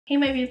Hey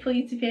my beautiful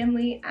YouTube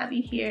family,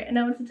 Abby here, and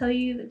I want to tell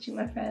you that you,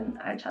 my friend,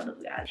 are a child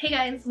of God. Hey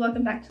guys,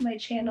 welcome back to my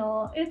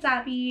channel. It's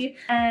Abby,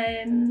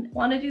 and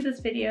want to do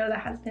this video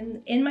that has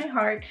been in my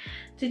heart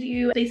to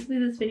do. Basically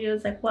this video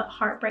is like what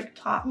heartbreak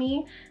taught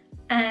me,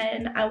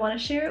 and I want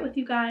to share it with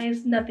you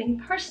guys. Nothing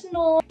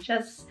personal,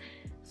 just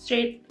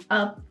straight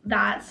up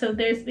that. So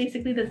there's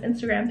basically this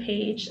Instagram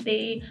page.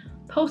 They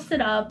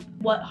posted up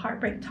what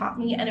heartbreak taught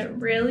me, and it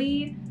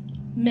really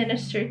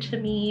ministered to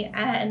me,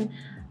 and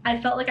I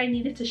felt like I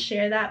needed to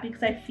share that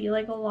because I feel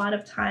like a lot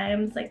of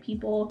times, like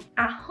people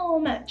at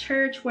home, at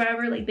church,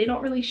 wherever, like they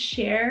don't really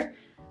share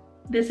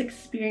this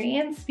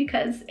experience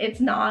because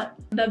it's not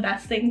the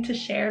best thing to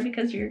share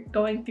because you're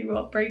going through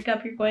a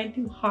breakup, you're going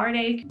through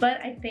heartache. But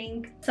I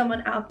think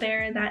someone out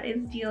there that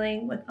is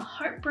dealing with a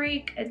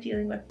heartbreak and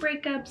dealing with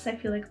breakups, I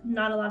feel like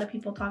not a lot of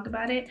people talk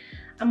about it.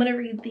 I'm gonna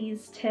read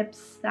these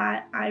tips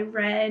that I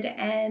read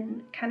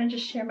and kind of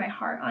just share my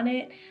heart on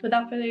it.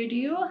 Without further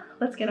ado,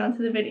 let's get on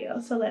to the video.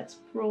 So let's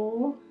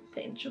roll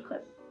the intro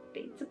clip,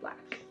 fade to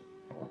black.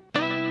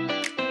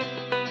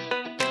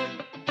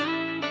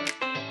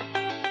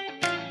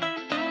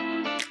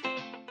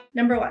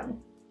 Number 1,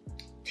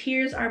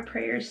 tears are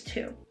prayers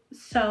too.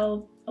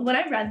 So when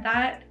I read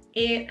that,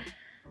 it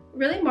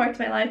really marked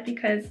my life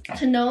because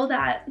to know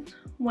that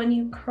when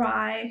you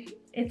cry,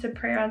 it's a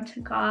prayer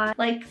unto God.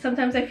 Like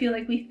sometimes I feel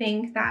like we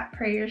think that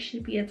prayer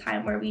should be a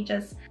time where we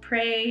just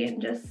pray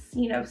and just,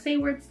 you know, say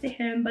words to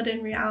Him, but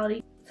in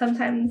reality,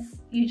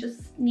 sometimes you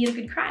just need a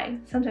good cry.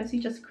 Sometimes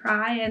you just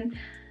cry, and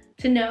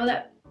to know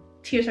that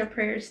tears are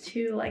prayers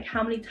too, like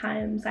how many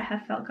times I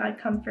have felt God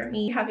comfort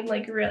me, having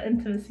like real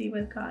intimacy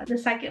with God. The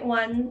second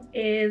one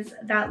is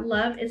that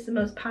love is the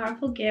most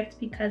powerful gift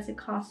because it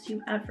costs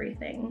you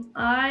everything.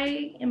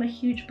 I am a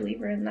huge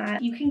believer in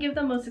that. You can give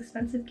the most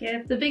expensive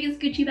gift, the biggest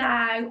Gucci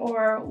bag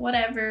or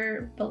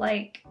whatever, but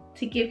like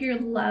to give your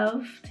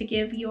love, to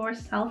give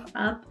yourself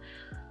up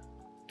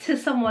to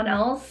someone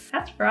else,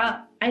 that's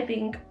rough. I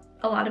think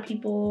a lot of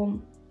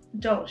people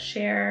don't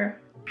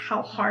share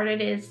how hard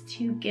it is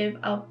to give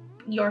up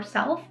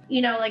yourself. You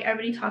know, like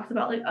everybody talks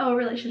about like, oh, a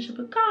relationship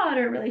with God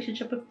or a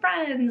relationship with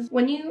friends.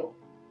 When you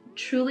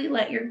truly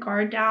let your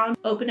guard down,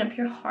 open up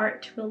your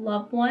heart to a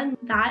loved one,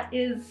 that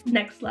is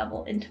next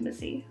level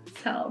intimacy.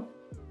 So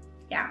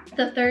yeah.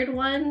 The third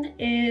one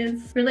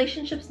is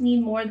relationships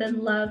need more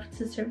than love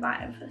to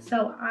survive.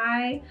 So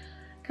I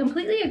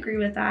completely agree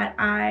with that.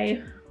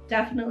 I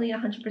definitely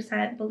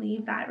 100%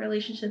 believe that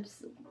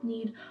relationships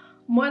need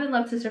more than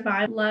love to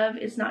survive. Love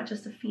is not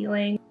just a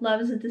feeling. Love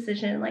is a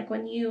decision. Like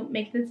when you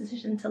make the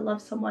decision to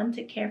love someone,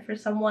 to care for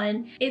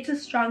someone, it's a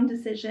strong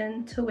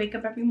decision to wake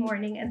up every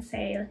morning and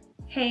say,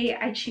 hey,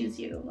 I choose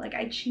you. Like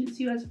I choose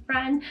you as a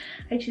friend,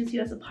 I choose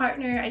you as a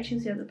partner, I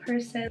choose you as a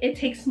person. It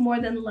takes more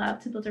than love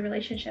to build a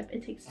relationship.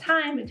 It takes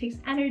time, it takes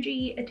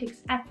energy, it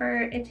takes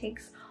effort, it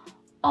takes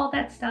all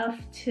that stuff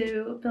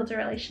to build a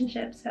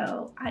relationship.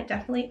 So I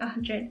definitely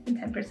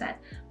 110%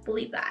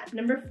 believe that.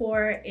 Number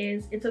 4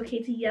 is it's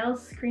okay to yell,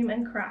 scream,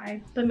 and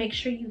cry, but make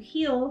sure you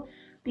heal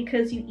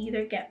because you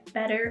either get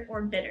better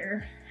or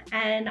bitter.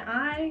 And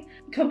I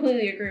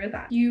completely agree with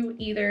that. You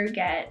either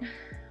get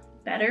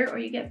better or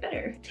you get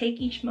bitter.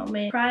 Take each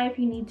moment, cry if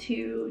you need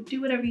to,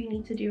 do whatever you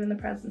need to do in the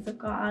presence of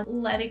God,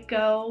 let it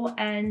go,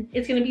 and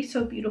it's gonna be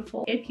so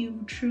beautiful if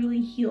you truly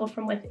heal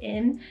from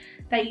within,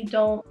 that you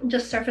don't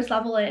just surface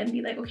level it and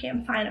be like, okay,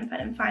 I'm fine, I'm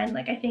fine, I'm fine.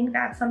 Like I think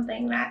that's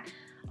something that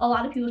a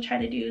lot of people try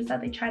to do, is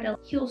that they try to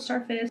heal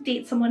surface,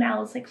 date someone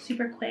else like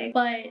super quick,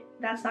 but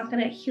that's not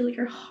gonna heal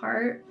your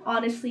heart.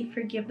 Honestly,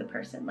 forgive the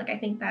person. Like I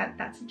think that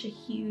that's such a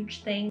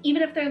huge thing.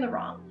 Even if they're in the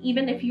wrong,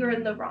 even if you're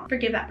in the wrong,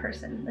 forgive that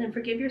person and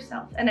forgive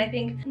yourself. And I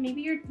think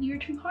maybe you're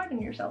too hard on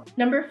yourself.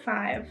 Number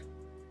 5,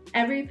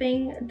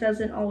 everything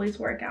doesn't always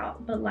work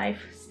out, but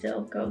life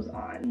still goes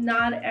on.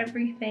 Not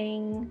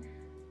everything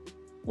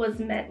was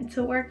meant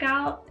to work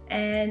out,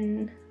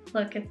 and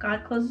look, if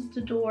God closes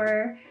the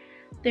door,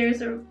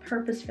 there's a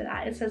purpose for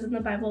that. It says in the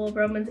Bible,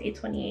 Romans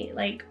 8:28,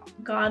 like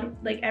God,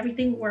 like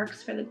everything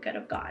works for the good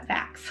of God.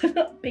 Facts.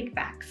 Big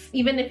facts.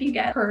 Even if you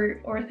get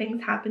hurt or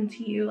things happen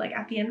to you, like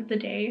at the end of the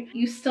day,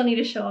 you still need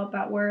to show up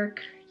at work.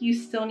 You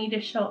still need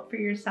to show up for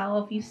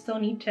yourself. You still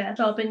need to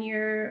show up in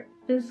your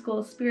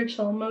physical,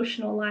 spiritual,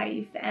 emotional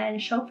life and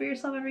show up for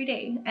yourself every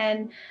day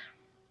and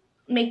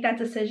make that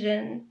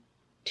decision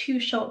to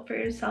show up for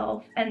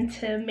yourself and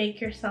to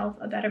make yourself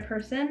a better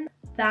person.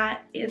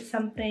 That is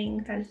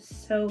something that is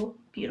so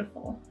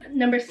beautiful.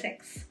 Number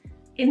 6,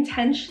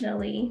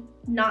 intentionally,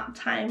 not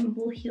time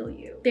will heal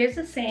you. There's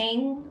a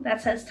saying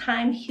that says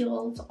time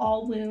heals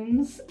all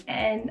wounds,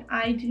 and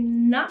I do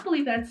not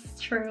believe that's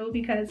true,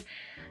 because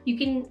you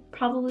can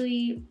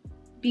probably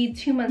be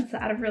 2 months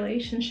out of a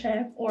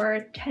relationship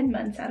or 10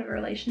 months out of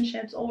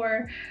relationships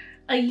or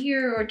a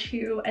year or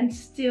 2 and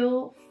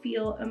still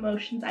feel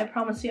emotions. I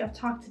promise you, I've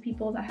talked to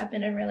people that have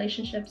been in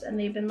relationships and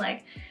they've been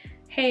like,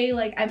 hey,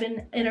 like I've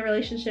been in a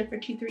relationship for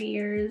 2-3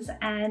 years,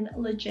 and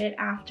legit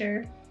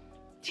after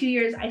 2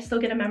 years I still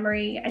get a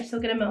memory, I still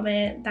get a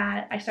moment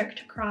that I start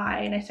to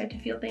cry and I start to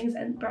feel things,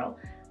 and bro,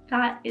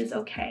 that is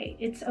okay.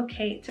 It's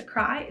okay to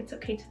cry. It's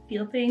okay to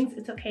feel things.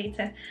 It's okay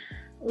to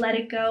let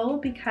it go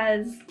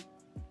because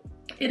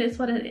it is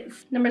what it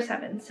is. Number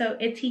 7, so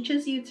it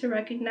teaches you to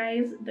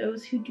recognize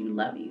those who do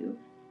love you.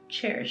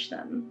 Cherish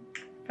them.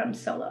 From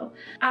Solo.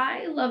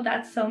 I love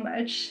that so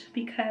much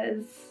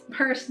because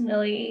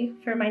personally,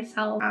 for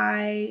myself,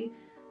 I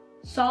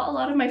saw a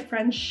lot of my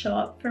friends show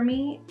up for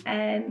me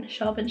and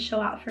show up and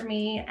show out for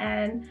me,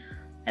 and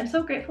I'm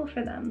so grateful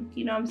for them.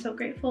 You know, I'm so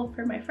grateful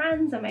for my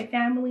friends and my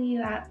family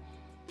that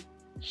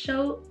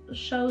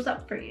shows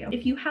up for you.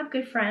 If you have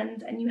good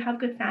friends and you have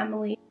good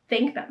family,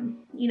 thank them,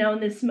 you know,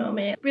 in this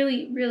moment.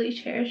 Really, really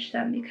cherish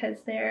them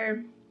because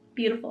they're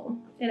beautiful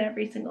in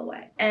every single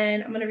way.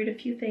 And I'm gonna read a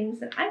few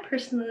things that I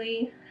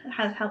personally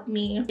has helped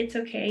me. It's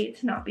okay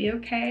to not be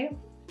okay.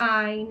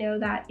 I know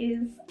that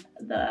is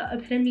the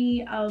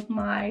epitome of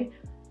my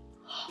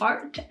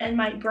heart and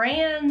my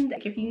brand.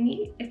 Like if you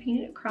need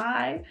to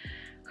cry,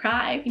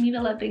 cry. If you need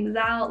to let things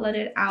out, let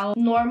it out.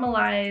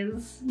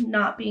 Normalize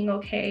not being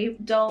okay.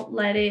 Don't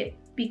let it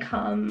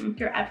become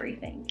your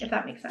everything, if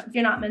that makes sense.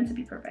 You're not meant to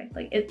be perfect.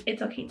 Like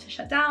it's okay to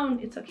shut down.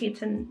 It's okay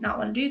to not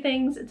want to do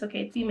things. It's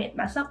okay if you may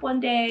mess up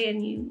one day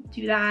and you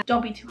do that.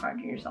 Don't be too hard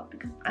on yourself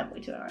because I'm way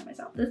too hard on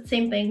myself. The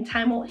same thing,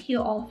 time won't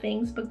heal all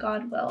things, but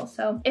God will.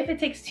 So if it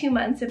takes 2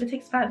 months, if it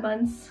takes 5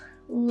 months,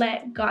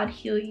 let God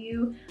heal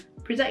you.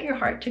 Present your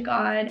heart to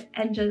God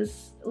and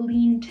just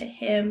lean to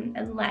Him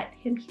and let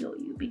Him heal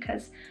you,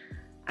 because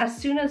as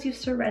soon as you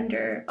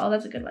surrender, oh,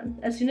 that's a good one.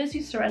 As soon as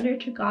you surrender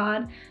to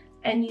God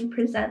and you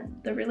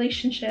present the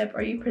relationship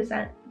or you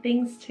present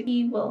things to,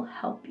 He will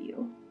help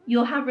you.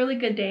 You'll have really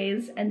good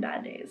days and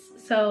bad days.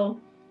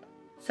 So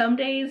some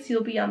days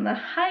you'll be on the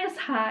highest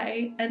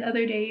high and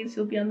other days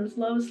you'll be on this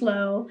lowest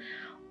low.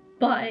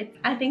 But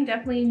I think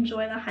definitely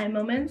enjoy the high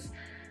moments.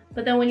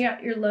 But then when you're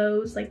at your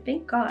lows, like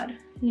thank God,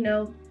 you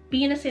know,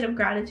 be in a state of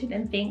gratitude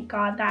and thank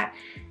God that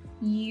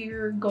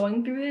you're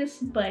going through this,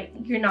 but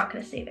you're not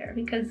gonna stay there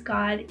because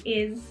God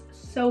is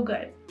so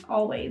good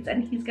always,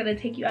 and He's gonna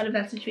take you out of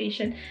that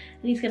situation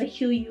and He's gonna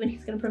heal you and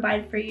He's gonna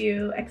provide for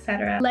you,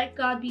 etc. Let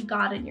God be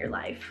God in your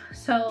life.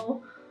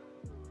 So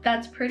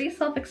that's pretty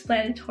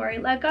self-explanatory.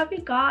 Let God be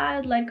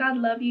God, let God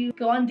love you,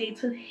 go on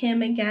dates with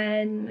Him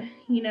again,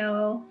 you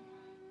know,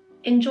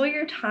 enjoy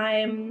your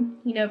time,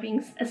 you know,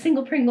 being a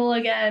single Pringle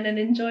again, and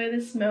enjoy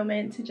this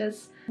moment to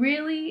just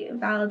really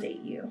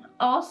validate you.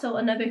 Also,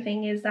 another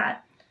thing is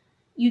that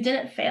you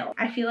didn't fail.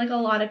 I feel like a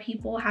lot of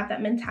people have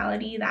that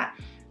mentality that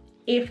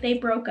if they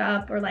broke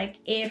up, or like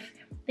if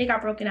they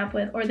got broken up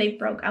with, or they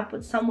broke up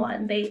with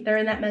someone, they're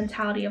in that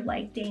mentality of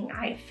like, dang,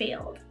 I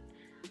failed.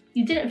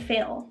 You didn't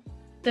fail.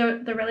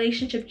 The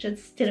relationship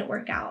just didn't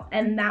work out,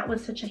 and that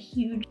was such a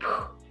huge,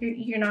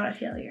 you're not a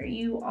failure.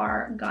 You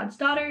are God's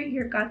daughter,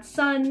 you're God's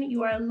son,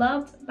 you are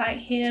loved by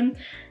Him,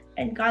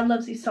 and God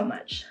loves you so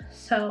much.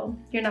 So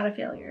you're not a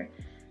failure.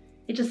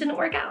 It just didn't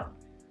work out.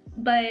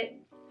 But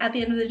at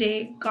the end of the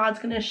day, God's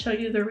gonna show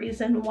you the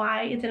reason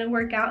why it didn't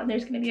work out, and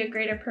there's gonna be a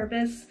greater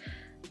purpose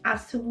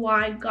as to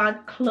why God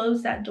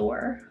closed that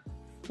door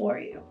for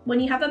you. When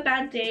you have a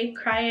bad day,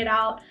 cry it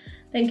out,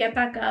 then get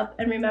back up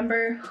and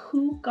remember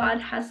who God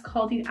has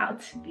called you out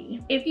to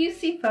be. If you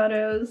see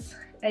photos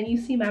and you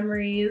see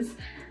memories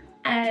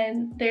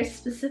and there's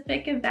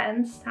specific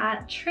events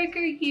that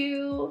trigger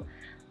you,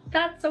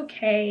 that's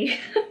okay.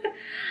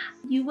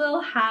 You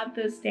will have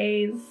those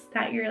days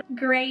that you're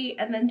great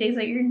and then days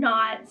that you're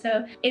not.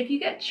 So if you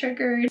get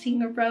triggered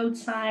seeing a road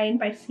sign,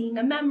 by seeing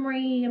a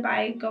memory,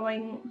 by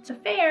going to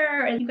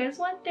fair and you guys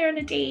went there on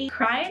a date,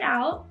 cry it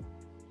out,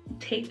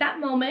 take that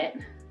moment,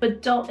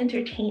 but don't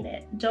entertain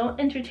it. Don't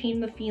entertain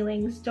the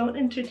feelings, don't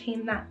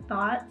entertain that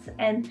thoughts,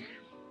 and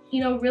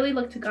you know, really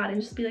look to God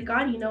and just be like,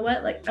 God, you know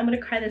what? Like, I'm gonna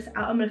cry this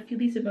out, I'm gonna feel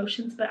these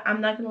emotions, but I'm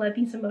not gonna let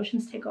these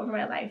emotions take over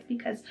my life,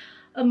 because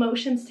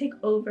emotions take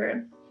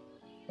over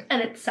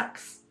and it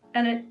sucks.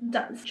 And it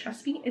does.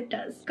 Trust me, it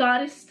does.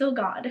 God is still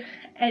God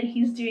and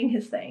He's doing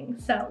His thing.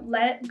 So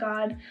let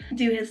God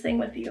do His thing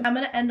with you. I'm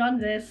gonna end on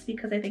this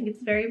because I think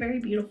it's very, very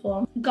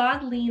beautiful.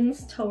 God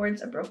leans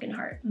towards a broken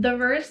heart. The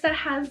verse that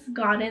has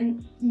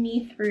gotten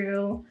me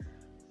through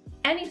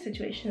any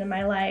situation in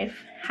my life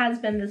has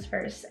been this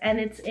verse, and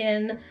it's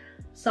in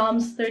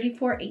Psalms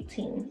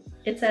 34:18.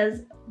 It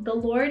says, "The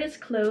Lord is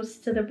close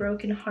to the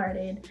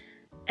brokenhearted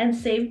and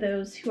save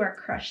those who are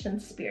crushed in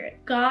spirit."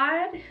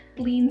 God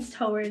leans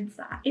towards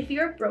that. If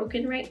you're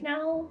broken right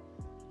now,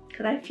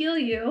 because I feel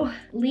you,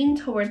 lean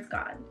towards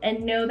God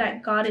and know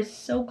that God is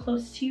so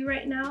close to you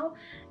right now,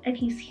 and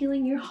He's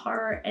healing your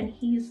heart and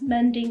He's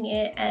mending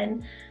it,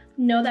 and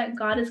know that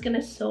God is going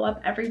to sew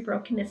up every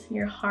brokenness in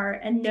your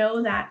heart, and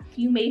know that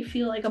you may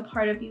feel like a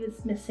part of you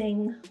is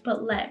missing,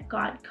 but let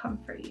God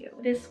comfort you.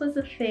 This was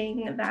a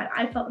thing that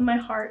I felt in my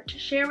heart to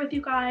share with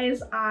you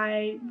guys.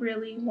 I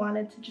really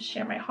wanted to just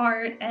share my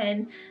heart,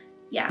 and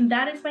yeah,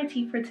 that is my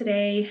tea for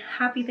today.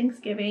 Happy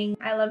Thanksgiving.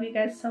 I love you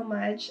guys so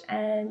much,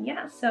 and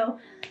yeah, so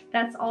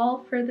that's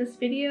all for this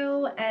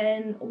video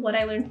and what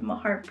I learned from a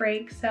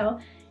heartbreak. So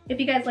if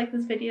you guys like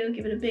this video,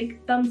 give it a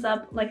big thumbs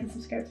up, like and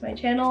subscribe to my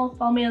channel.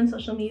 Follow me on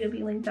social media,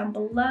 be linked down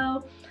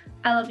below.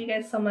 I love you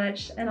guys so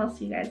much, and I'll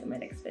see you guys in my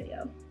next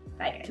video.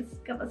 Bye guys.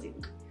 God bless you.